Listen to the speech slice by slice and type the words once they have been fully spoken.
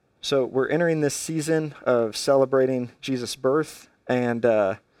So we're entering this season of celebrating Jesus' birth, and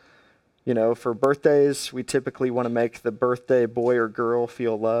for birthdays, we typically want to make the birthday boy or girl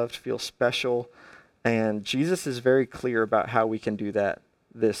feel loved, feel special, and Jesus is very clear about how we can do that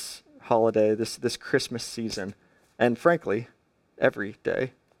this holiday, this Christmas season, and frankly, every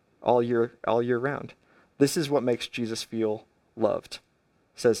day, all year round. This is what makes Jesus feel loved.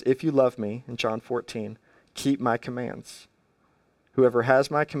 It says, "If you love me," in John 14, "keep my commands. Whoever has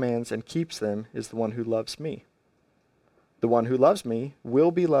my commands and keeps them is the one who loves me. The one who loves me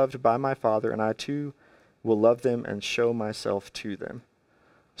will be loved by my Father, and I too will love them and show myself to them."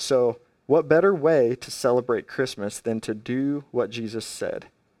 So, what better way to celebrate Christmas than to do what Jesus said?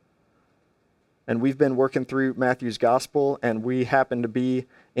 And we've been working through Matthew's gospel, and we happen to be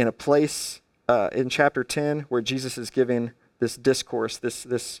in a place in chapter 10 where Jesus is giving this discourse,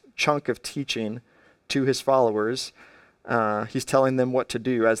 this chunk of teaching to his followers. He's telling them what to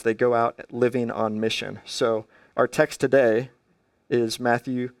do as they go out living on mission. So our text today is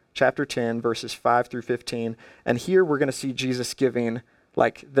Matthew chapter 10, verses 5 through 15. And here we're going to see Jesus giving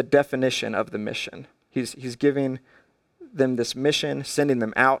the definition of the mission. He's giving them this mission, sending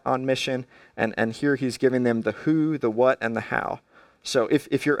them out on mission. And here he's giving them the who, the what, and the how. So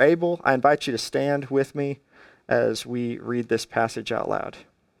if you're able, I invite you to stand with me as we read this passage out loud.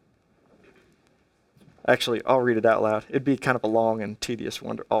 Actually, I'll read it out loud. It'd be kind of a long and tedious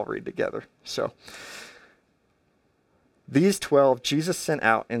one to all read together. So, "These 12 Jesus sent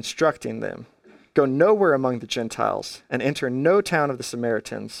out, instructing them, 'Go nowhere among the Gentiles, and enter no town of the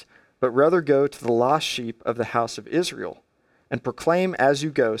Samaritans, but rather go to the lost sheep of the house of Israel, and proclaim as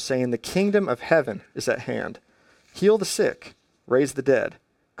you go, saying, the kingdom of heaven is at hand. Heal the sick, raise the dead,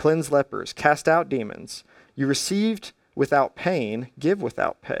 cleanse lepers, cast out demons. You received without paying, give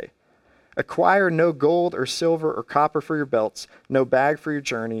without pay. Acquire no gold or silver or copper for your belts, no bag for your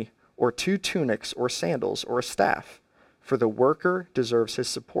journey, or 2 tunics or sandals or a staff, for the worker deserves his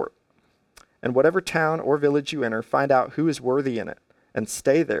support. And whatever town or village you enter, find out who is worthy in it, and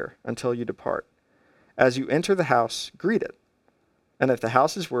stay there until you depart. As you enter the house, greet it. And if the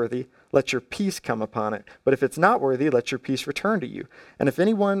house is worthy, let your peace come upon it. But if it's not worthy, let your peace return to you. And if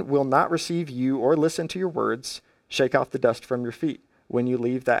anyone will not receive you or listen to your words, shake off the dust from your feet when you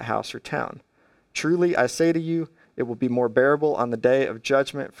leave that house or town. Truly, I say to you, it will be more bearable on the day of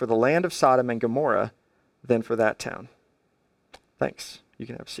judgment for the land of Sodom and Gomorrah than for that town." Thanks. You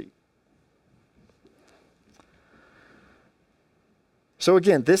can have a seat. So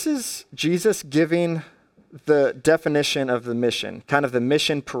again, this is Jesus giving the definition of the mission, kind of the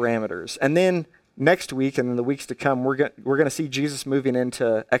mission parameters. And then next week and in the weeks to come, we're going to see Jesus moving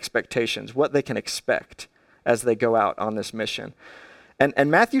into expectations, what they can expect as they go out on this mission.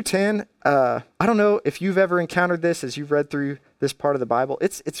 And Matthew 10, I don't know if you've ever encountered this as you've read through this part of the Bible.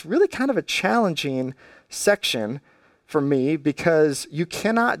 It's really kind of a challenging section for me because you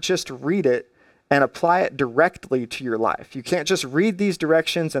cannot just read it and apply it directly to your life. You can't just read these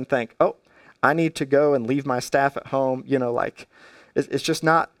directions and think, oh, I need to go and leave my staff at home. It's just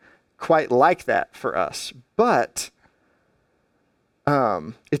not quite like that for us. But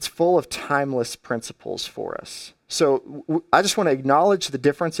it's full of timeless principles for us. So I just want to acknowledge the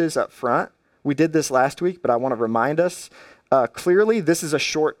differences up front. We did this last week, but I want to remind us, clearly this is a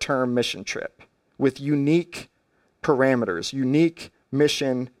short-term mission trip with unique parameters, unique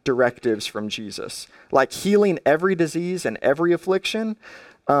mission directives from Jesus. Like healing every disease and every affliction,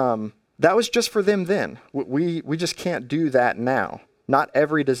 that was just for them then. We just can't do that now. Not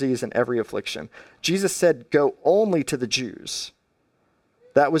every disease and every affliction. Jesus said, go only to the Jews.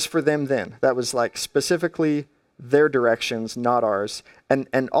 That was for them then. That was specifically their directions, not ours.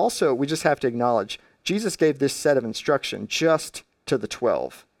 And also, we just have to acknowledge, Jesus gave this set of instruction just to the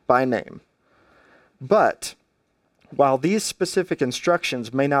 12 by name. But while these specific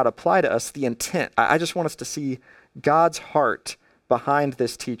instructions may not apply to us, the intent, I just want us to see God's heart behind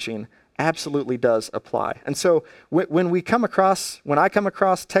this teaching absolutely does apply. And so when I come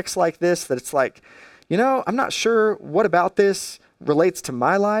across texts like this, that it's I'm not sure what about this relates to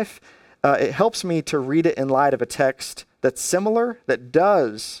my life, it helps me to read it in light of a text that's similar, that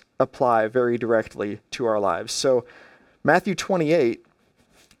does apply very directly to our lives. So Matthew 28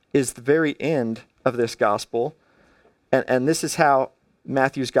 is the very end of this gospel, and this is how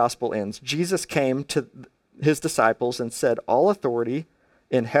Matthew's gospel ends. Jesus came to his disciples and said, all authority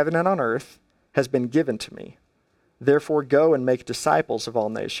in heaven and on earth has been given to me. Therefore go and make disciples of all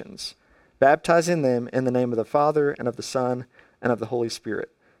nations, baptizing them in the name of the Father and of the Son and of the Holy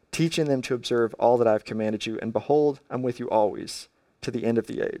Spirit, teaching them to observe all that I've commanded you. And behold, I'm with you always to the end of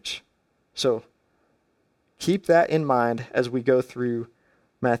the age. So keep that in mind as we go through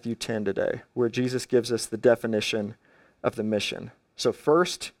Matthew 10 today, where Jesus gives us the definition of the mission. So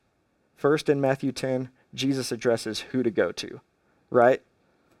first in Matthew 10, Jesus addresses who to go to, right?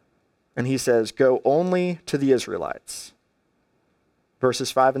 And he says, go only to the Israelites.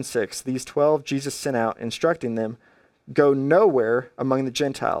 Verses 5 and 6, these 12 Jesus sent out, instructing them, go nowhere among the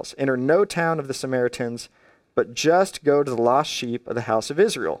Gentiles, enter no town of the Samaritans, but just go to the lost sheep of the house of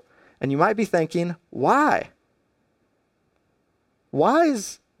Israel. And you might be thinking, why? Why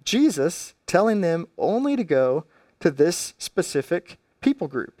is Jesus telling them only to go to this specific people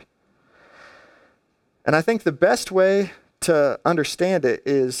group? And I think the best way to understand it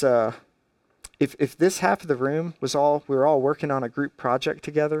is if this half of the room we were all working on a group project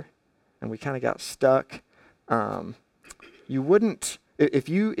together and we kind of got stuck, you wouldn't, if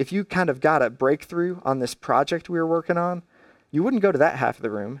you kind of got a breakthrough on this project we were working on, you wouldn't go to that half of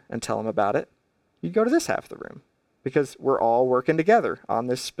the room and tell them about it. You'd go to this half of the room because we're all working together on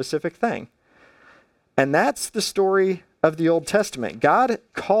this specific thing. And that's the story of the Old Testament. God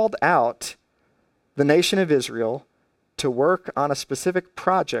called out the nation of Israel to work on a specific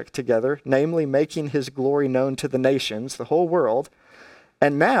project together, namely making his glory known to the nations, the whole world.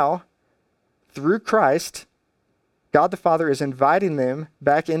 And now, through Christ, God the Father is inviting them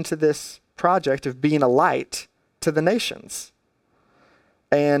back into this project of being a light to the nations.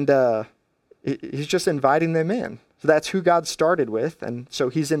 And he's just inviting them in. So that's who God started with. And so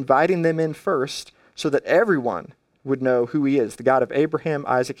he's inviting them in first so that everyone would know who he is, the God of Abraham,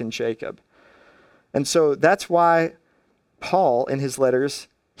 Isaac, and Jacob. And so that's why Paul, in his letters,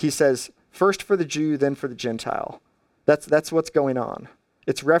 he says, first for the Jew, then for the Gentile. That's what's going on.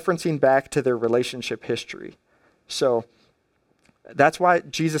 It's referencing back to their relationship history. So that's why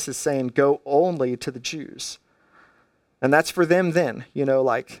Jesus is saying, go only to the Jews. And that's for them then. You know,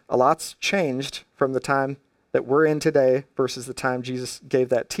 like a lot's changed from the time that we're in today versus the time Jesus gave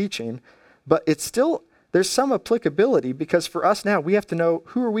that teaching. But it's still, there's some applicability because for us now, we have to know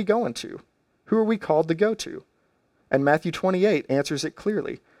who are we going to? Who are we called to go to? And Matthew 28 answers it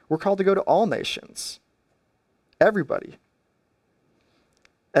clearly. We're called to go to all nations. Everybody.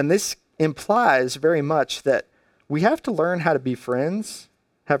 And this implies very much that we have to learn how to be friends,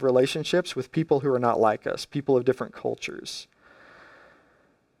 have relationships with people who are not like us, people of different cultures.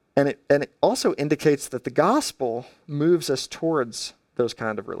 And it also indicates that the gospel moves us towards those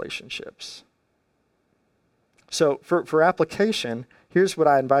kind of relationships. So for application, here's what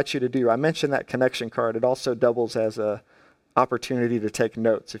I invite you to do. I mentioned that connection card. It also doubles as a opportunity to take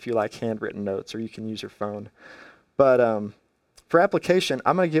notes if you like handwritten notes, or you can use your phone. But for application,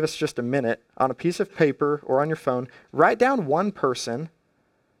 I'm going to give us just a minute on a piece of paper or on your phone. Write down one person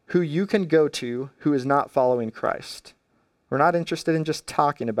who you can go to who is not following Christ. We're not interested in just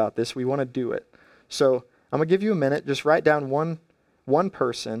talking about this. We want to do it. So I'm going to give you a minute. Just write down one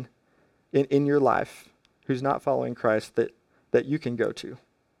person in your life who's not following Christ that you can go to.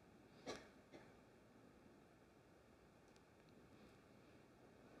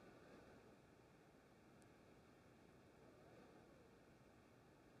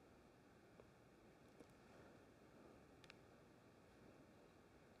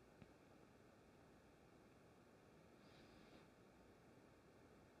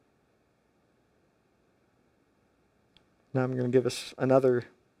 Now I'm going to give us another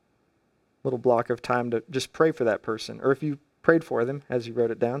little block of time to just pray for that person. Or if you prayed for them as you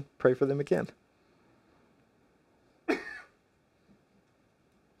wrote it down, pray for them again.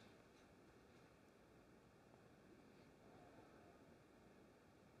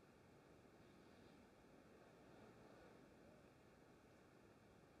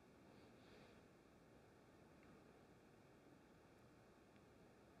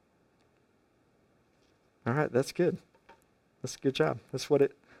 All right, that's good. That's a good job.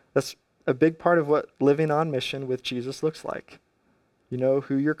 That's a big part of what living on mission with Jesus looks like. You know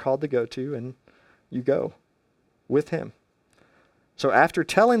who you're called to go to, and you go with him. So after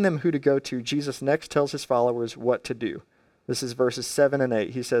telling them who to go to, Jesus next tells his followers what to do. This is verses 7 and 8.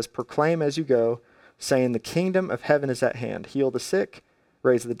 He says, proclaim as you go, saying the kingdom of heaven is at hand. Heal the sick,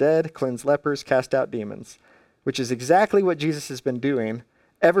 raise the dead, cleanse lepers, cast out demons, which is exactly what Jesus has been doing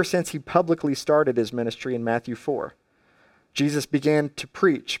ever since he publicly started his ministry in Matthew 4. Jesus began to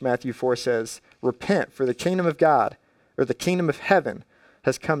preach, Matthew 4 says, repent, for the kingdom of God, or the kingdom of heaven,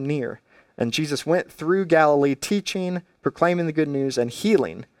 has come near. And Jesus went through Galilee teaching, proclaiming the good news, and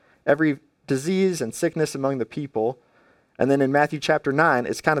healing every disease and sickness among the people. And then in Matthew chapter 9,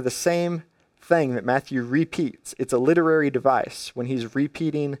 it's kind of the same thing that Matthew repeats. It's a literary device when he's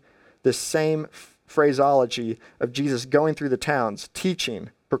repeating this same phraseology of Jesus going through the towns,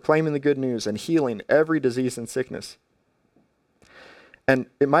 teaching, proclaiming the good news, and healing every disease and sickness. And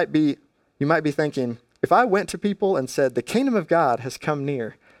you might be thinking, if I went to people and said, the kingdom of God has come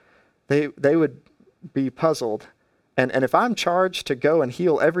near, they would be puzzled. And if I'm charged to go and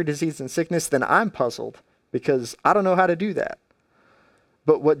heal every disease and sickness, then I'm puzzled because I don't know how to do that.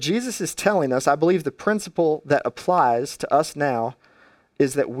 But what Jesus is telling us, I believe the principle that applies to us now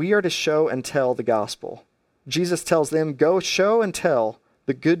is that we are to show and tell the gospel. Jesus tells them, go show and tell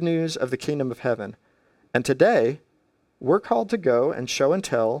the good news of the kingdom of heaven. And today, we're called to go and show and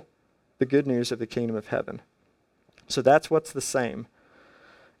tell the good news of the kingdom of heaven. So that's what's the same.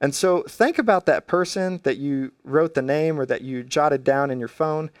 And so think about that person that you wrote the name or that you jotted down in your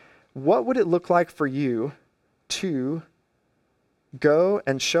phone. What would it look like for you to go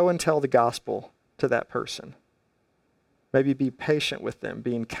and show and tell the gospel to that person? Maybe be patient with them,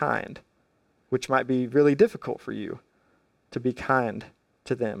 being kind, which might be really difficult for you to be kind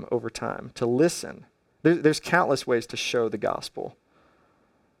to them over time, to listen. There's countless ways to show the gospel.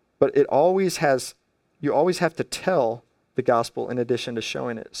 But you always have to tell the gospel in addition to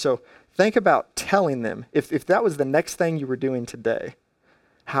showing it. So think about telling them. If that was the next thing you were doing today,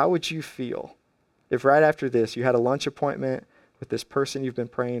 how would you feel if right after this you had a lunch appointment with this person you've been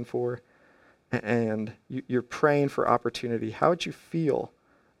praying for and you're praying for opportunity? How would you feel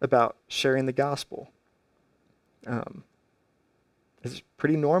about sharing the gospel? It's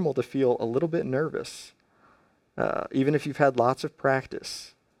pretty normal to feel a little bit nervous, even if you've had lots of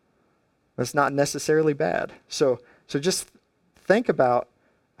practice. That's not necessarily bad. So just think about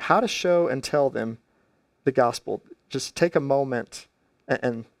how to show and tell them the gospel. Just take a moment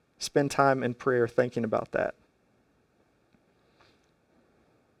and spend time in prayer thinking about that.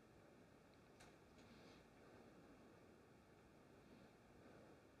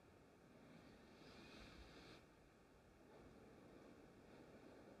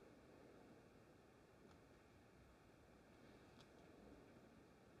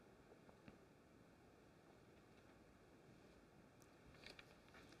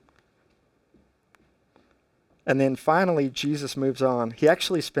 And then finally, Jesus moves on. He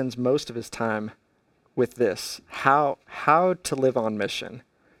actually spends most of his time with this, how to live on mission.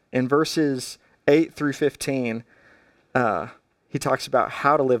 In verses 8 through 15, he talks about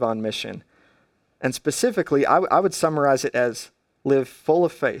how to live on mission. And specifically, I would summarize it as live full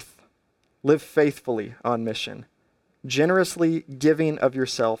of faith, live faithfully on mission, generously giving of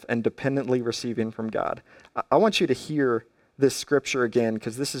yourself and dependently receiving from God. I want you to hear this scripture again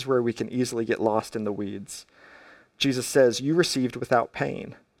because this is where we can easily get lost in the weeds. Jesus says, you received without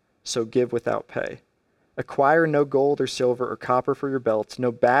paying, so give without pay. Acquire no gold or silver or copper for your belts,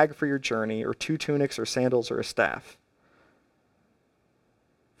 no bag for your journey, or 2 tunics or sandals or a staff.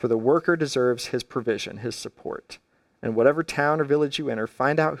 For the worker deserves his provision, his support. And whatever town or village you enter,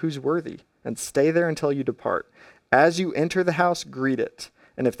 find out who's worthy, and stay there until you depart. As you enter the house, greet it.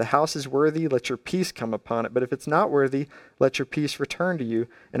 And if the house is worthy, let your peace come upon it. But if it's not worthy, let your peace return to you.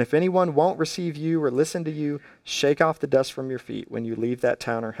 And if anyone won't receive you or listen to you, shake off the dust from your feet when you leave that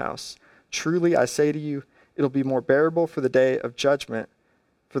town or house. Truly, I say to you, it'll be more bearable for the day of judgment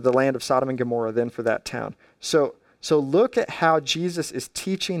for the land of Sodom and Gomorrah than for that town. So look at how Jesus is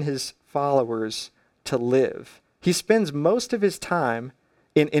teaching his followers to live. He spends most of his time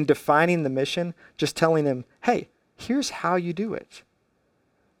in defining the mission, just telling them, hey, here's how you do it.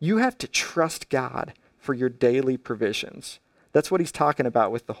 You have to trust God for your daily provisions. That's what he's talking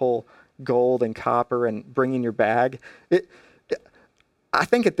about with the whole gold and copper and bringing your bag. I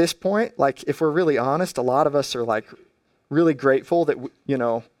think at this point, like if we're really honest, a lot of us are like really grateful that,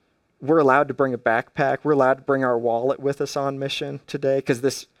 we're allowed to bring a backpack. We're allowed to bring our wallet with us on mission today because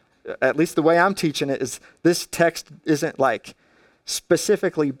this, at least the way I'm teaching it, is this text isn't like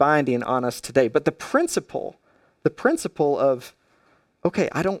specifically binding on us today. But the principle of, okay,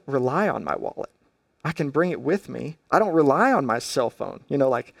 I don't rely on my wallet. I can bring it with me. I don't rely on my cell phone.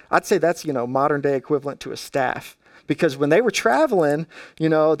 I'd say that's, modern day equivalent to a staff. Because when they were traveling,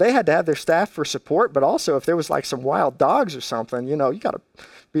 they had to have their staff for support, but also if there was like some wild dogs or something, you got to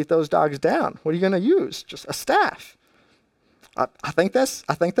beat those dogs down. What are you going to use? Just a staff. I think that's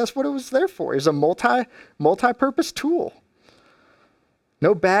what it was there for. It's a multi-purpose tool.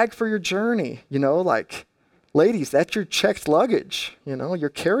 No bag for your journey, ladies, that's your checked luggage, your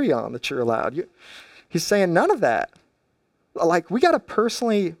carry-on that you're allowed. He's saying none of that. Like, we got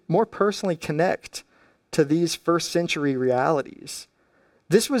to more personally connect to these first century realities.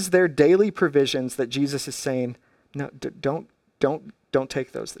 This was their daily provisions that Jesus is saying, no, don't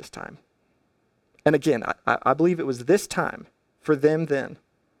take those this time. And again, I believe it was this time for them then.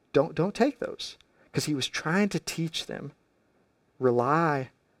 Don't take those. Because he was trying to teach them,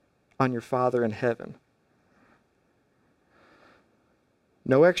 rely on your Father in heaven.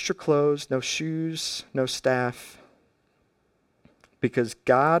 No extra clothes, no shoes, no staff, because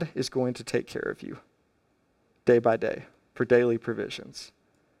God is going to take care of you day by day for daily provisions.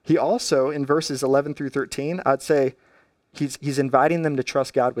 He also, in verses 11 through 13, I'd say he's inviting them to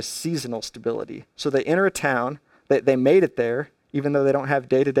trust God with seasonal stability. So they enter a town, they made it there, even though they don't have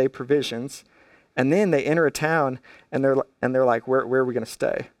day-to-day provisions, and then they enter a town and they're like, where are we going to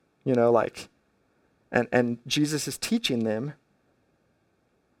stay? And Jesus is teaching them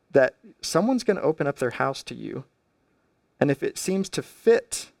that someone's going to open up their house to you. And if it seems to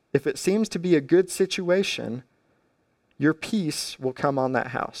fit, if it seems to be a good situation, your peace will come on that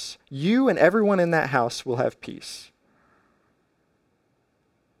house. You and everyone in that house will have peace.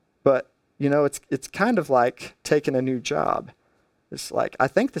 But, it's kind of like taking a new job. It's like, I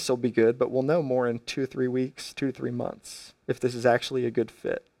think this will be good, but we'll know more in 2 or 3 weeks, 2 to 3 months, if this is actually a good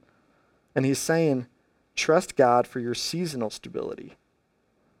fit. And he's saying, trust God for your seasonal stability.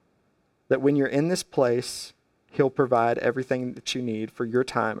 That when you're in this place, he'll provide everything that you need for your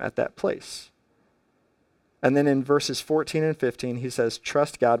time at that place. And then in verses 14 and 15, he says,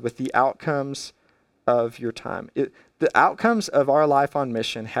 trust God with the outcomes of your time. The outcomes of our life on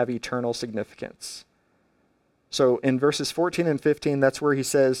mission have eternal significance. So in verses 14 and 15, that's where he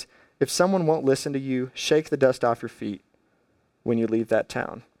says, if someone won't listen to you, shake the dust off your feet when you leave that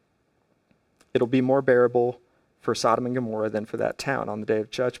town. It'll be more bearable for Sodom and Gomorrah than for that town on the day of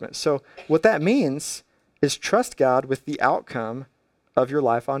judgment. So what that means is trust God with the outcome of your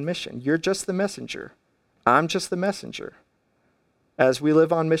life on mission. You're just the messenger. I'm just the messenger. As we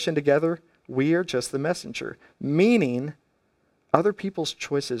live on mission together, we are just the messenger, meaning other people's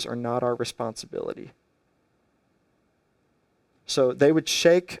choices are not our responsibility. So they would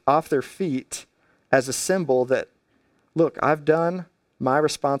shake off their feet as a symbol that, look, I've done my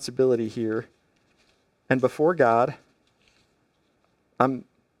responsibility here, and before God, I've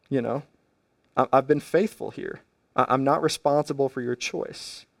been faithful here. I'm not responsible for your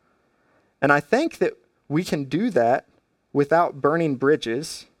choice. And I think that we can do that without burning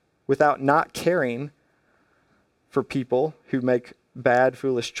bridges, without not caring for people who make bad,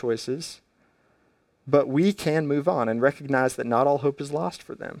 foolish choices. But we can move on and recognize that not all hope is lost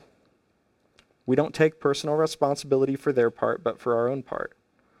for them. We don't take personal responsibility for their part, but for our own part.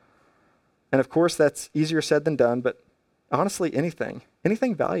 And of course, that's easier said than done, but honestly,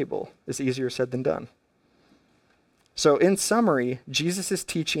 anything valuable is easier said than done. So in summary, Jesus is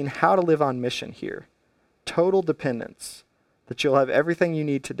teaching how to live on mission here. Total dependence, that you'll have everything you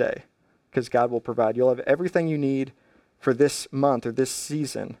need today because God will provide. You'll have everything you need for this month or this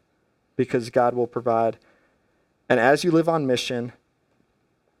season because God will provide. And as you live on mission,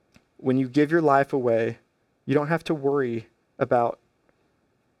 when you give your life away, you don't have to worry about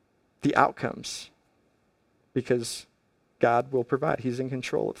the outcomes because God will provide. He's in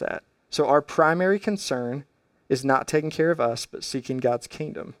control of that. So our primary concern is not taking care of us, but seeking God's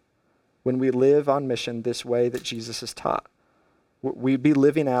kingdom. When we live on mission this way that Jesus has taught, we'd be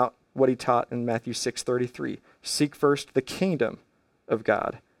living out what he taught in Matthew 6:33. Seek first the kingdom of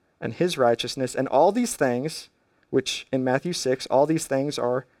God and his righteousness, and all these things, which in Matthew 6, all these things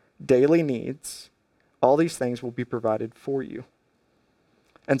are daily needs, all these things will be provided for you.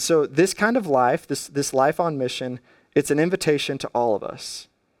 And so this kind of life, this life on mission, it's an invitation to all of us,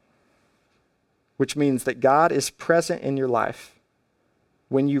 which means that God is present in your life.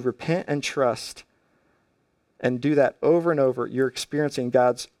 When you repent and trust and do that over and over, you're experiencing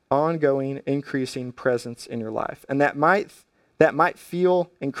God's ongoing, increasing presence in your life. And that might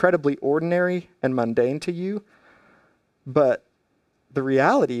feel incredibly ordinary and mundane to you, but the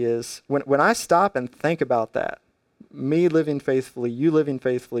reality is, when I stop and think about that, me living faithfully, you living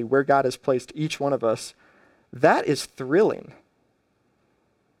faithfully, where God has placed each one of us, that is thrilling.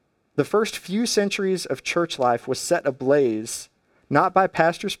 The first few centuries of church life was set ablaze, not by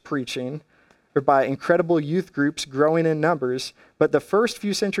pastors preaching or by incredible youth groups growing in numbers, but the first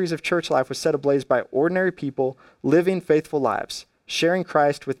few centuries of church life was set ablaze by ordinary people living faithful lives, sharing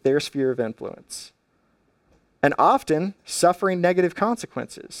Christ with their sphere of influence, and often suffering negative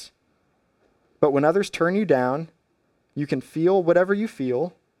consequences. But when others turn you down, you can feel whatever you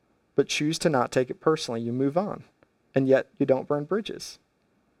feel, but choose to not take it personally. You move on, and yet you don't burn bridges.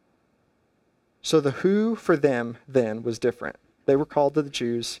 So the who for them then was different. They were called to the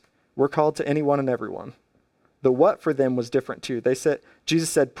Jews. We're called to anyone and everyone. The what for them was different too. Jesus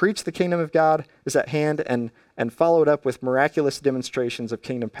said, preach the kingdom of God is at hand, and followed up with miraculous demonstrations of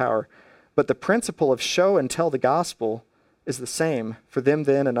kingdom power. But the principle of show and tell the gospel is the same for them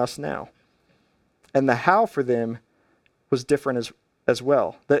then and us now. And the how for them was different as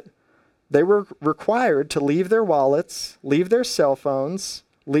well. That They were required to leave their wallets, leave their cell phones,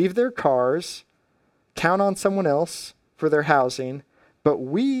 leave their cars, count on someone else for their housing, but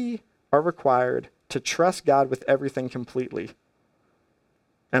we are required to trust God with everything completely.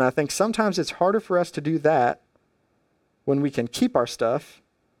 And I think sometimes it's harder for us to do that when we can keep our stuff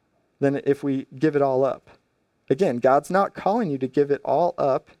than if we give it all up. Again, God's not calling you to give it all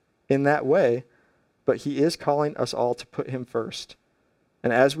up in that way, but he is calling us all to put him first.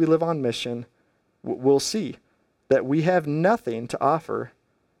 And as we live on mission, we'll see that we have nothing to offer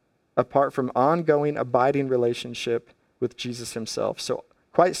apart from ongoing, abiding relationship with Jesus himself. So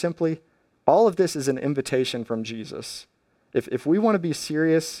quite simply, all of this is an invitation from Jesus. If we want to be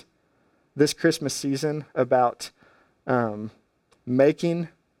serious this Christmas season about making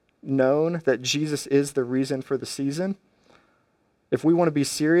known that Jesus is the reason for the season, if we want to be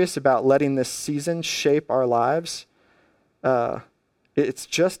serious about letting this season shape our lives, it's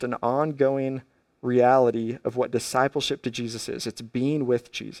just an ongoing reality of what discipleship to Jesus is. It's being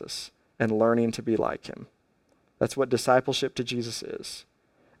with Jesus and learning to be like him. That's what discipleship to Jesus is.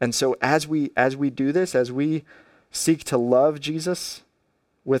 And so as we do this, as we seek to love Jesus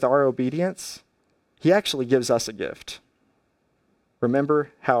with our obedience, he actually gives us a gift.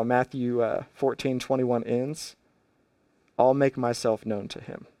 Remember how Matthew 14:21 ends? I'll make myself known to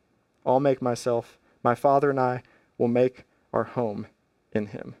him. My Father and I will make our home in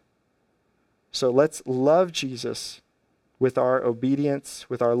him. So let's love Jesus with our obedience,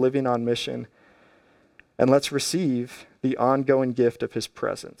 with our living on mission, and let's receive the ongoing gift of his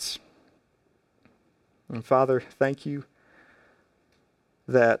presence. And Father, thank you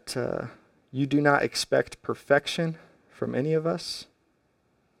that you do not expect perfection from any of us,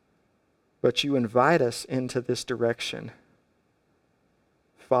 but you invite us into this direction,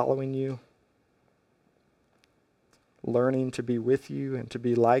 following you, learning to be with you and to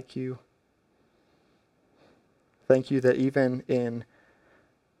be like you. Thank you that even in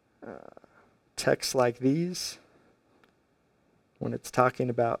texts like these, when it's talking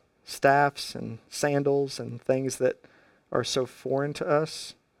about staffs and sandals and things that are so foreign to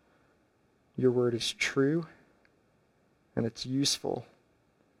us, your word is true and it's useful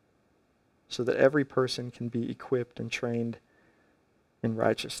so that every person can be equipped and trained in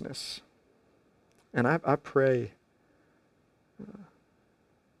righteousness. And I pray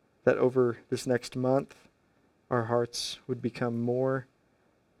that over this next month, our hearts would become more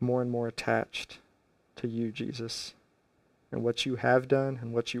and more attached to you, Jesus, and what you have done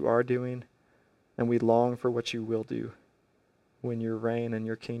and what you are doing, and we long for what you will do when your reign and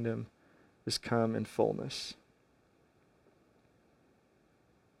your kingdom is come in fullness.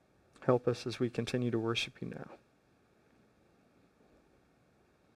 Help us as we continue to worship you now.